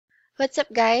What's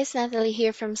up guys, Natalie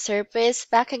here from Serpwizz,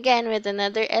 back again with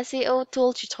another SEO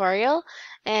tool tutorial,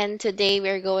 and today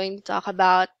we're going to talk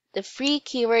about the free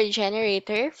keyword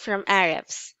generator from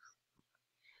Ahrefs.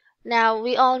 Now,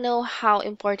 we all know how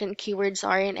important keywords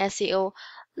are in SEO.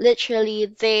 Literally,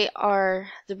 they are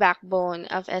the backbone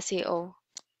of SEO.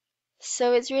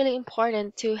 So it's really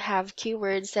important to have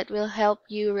keywords that will help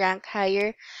you rank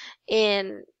higher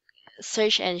in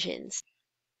search engines.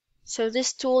 So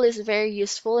this tool is very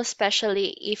useful, especially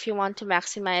if you want to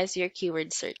maximize your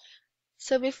keyword search.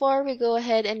 So before we go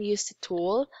ahead and use the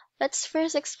tool, let's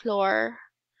first explore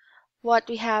what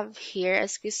we have here.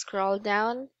 As we scroll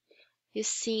down, you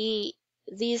see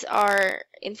these are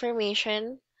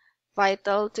information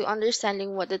vital to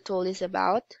understanding what the tool is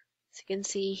about. As you can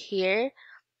see here,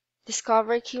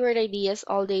 discover keyword ideas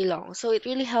all day long. So it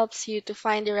really helps you to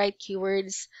find the right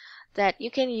keywords that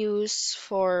you can use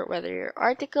for whether your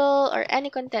article or any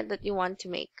content that you want to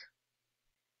make.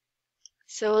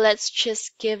 So let's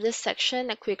just give this section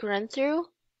a quick run through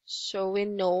so we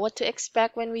know what to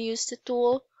expect when we use the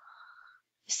tool.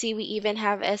 You see, we even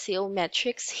have SEO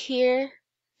metrics here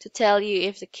to tell you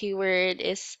if the keyword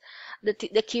is the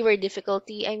keyword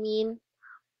difficulty,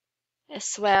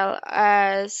 as well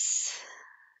as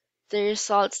the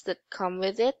results that come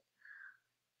with it.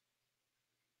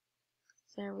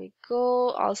 There we go.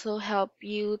 Also help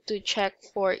you to check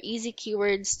for easy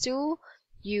keywords to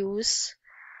use.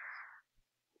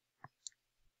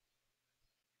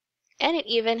 And it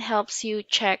even helps you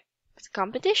check the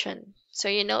competition. So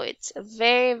you know it's a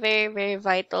very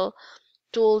vital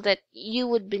tool that you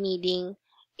would be needing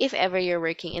if ever you're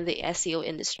working in the SEO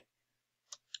industry.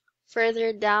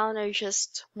 Further down are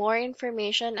just more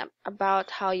information about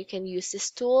how you can use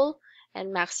this tool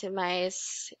and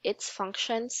maximize its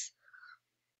functions.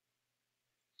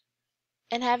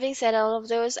 And having said all of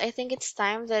those, I think it's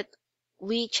time that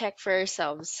we check for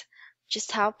ourselves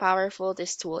just how powerful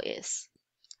this tool is.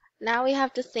 Now we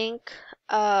have to think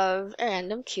of a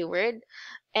random keyword,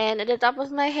 and at the top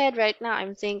of my head right now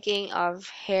I'm thinking of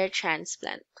hair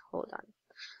transplant. Hold on.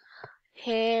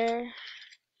 Hair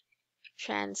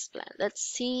transplant. Let's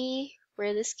see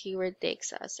where this keyword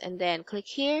takes us, and then click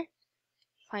here,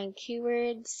 find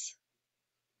keywords,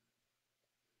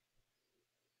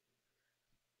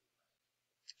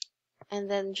 and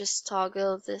then just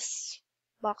toggle this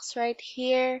box right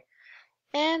here,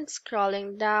 and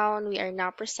scrolling down we are now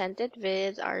presented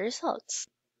with our results.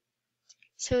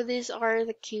 So these are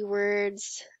the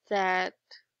keywords that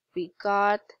we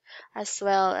got, as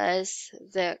well as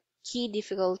the key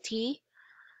difficulty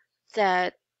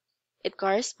that it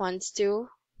corresponds to.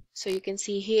 So you can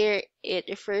see here it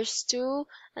refers to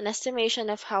an estimation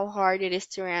of how hard it is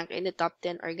to rank in the top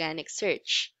 10 organic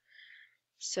search.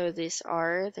 So these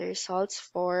are the results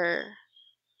for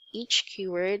each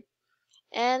keyword,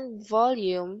 and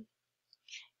volume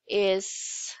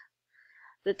is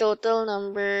the total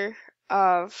number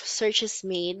of searches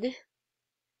made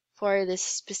for this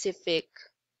specific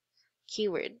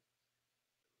keyword.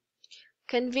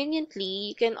 Conveniently,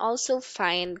 you can also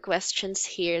find questions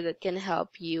here that can help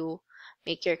you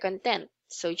make your content.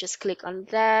 So just click on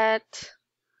that,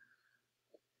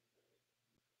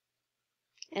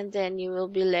 and then you will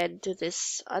be led to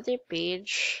this other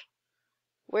page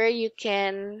where you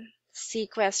can see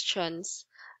questions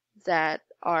that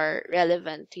are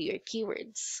relevant to your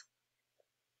keywords.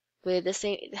 With the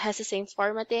same, it has the same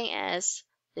formatting as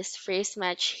this phrase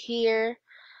match here.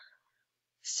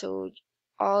 So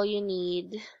all you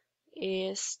need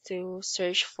is to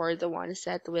search for the ones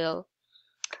that will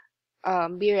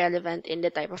be relevant in the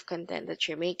type of content that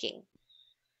you're making.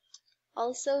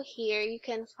 Also here you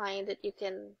can find that you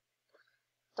can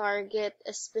target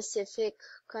a specific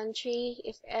country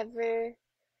if ever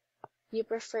you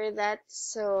prefer that.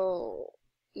 So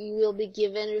you will be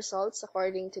given results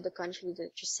according to the country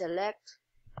that you select.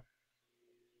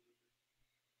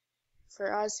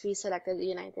 For us, we selected the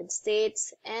United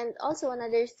States. And also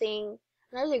another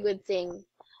good thing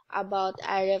about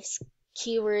Ahrefs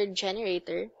Keyword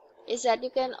Generator is that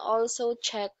you can also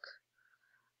check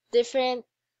different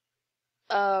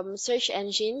search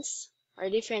engines or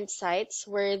different sites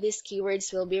where these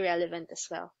keywords will be relevant as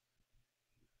well.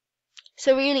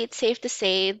 So really, it's safe to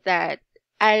say that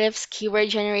Ahrefs Keyword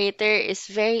Generator is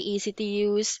very easy to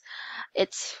use.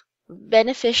 It's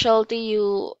beneficial to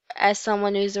you as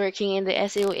someone who is working in the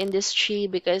SEO industry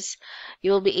because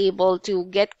you will be able to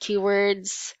get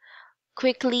keywords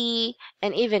quickly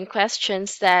and even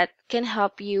questions that can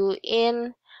help you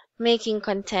in making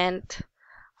content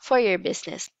for your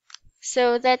business.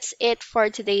 So that's it for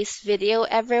today's video,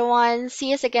 everyone.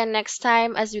 See us again next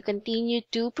time as we continue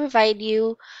to provide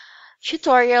you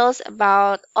tutorials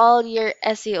about all your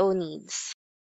SEO needs.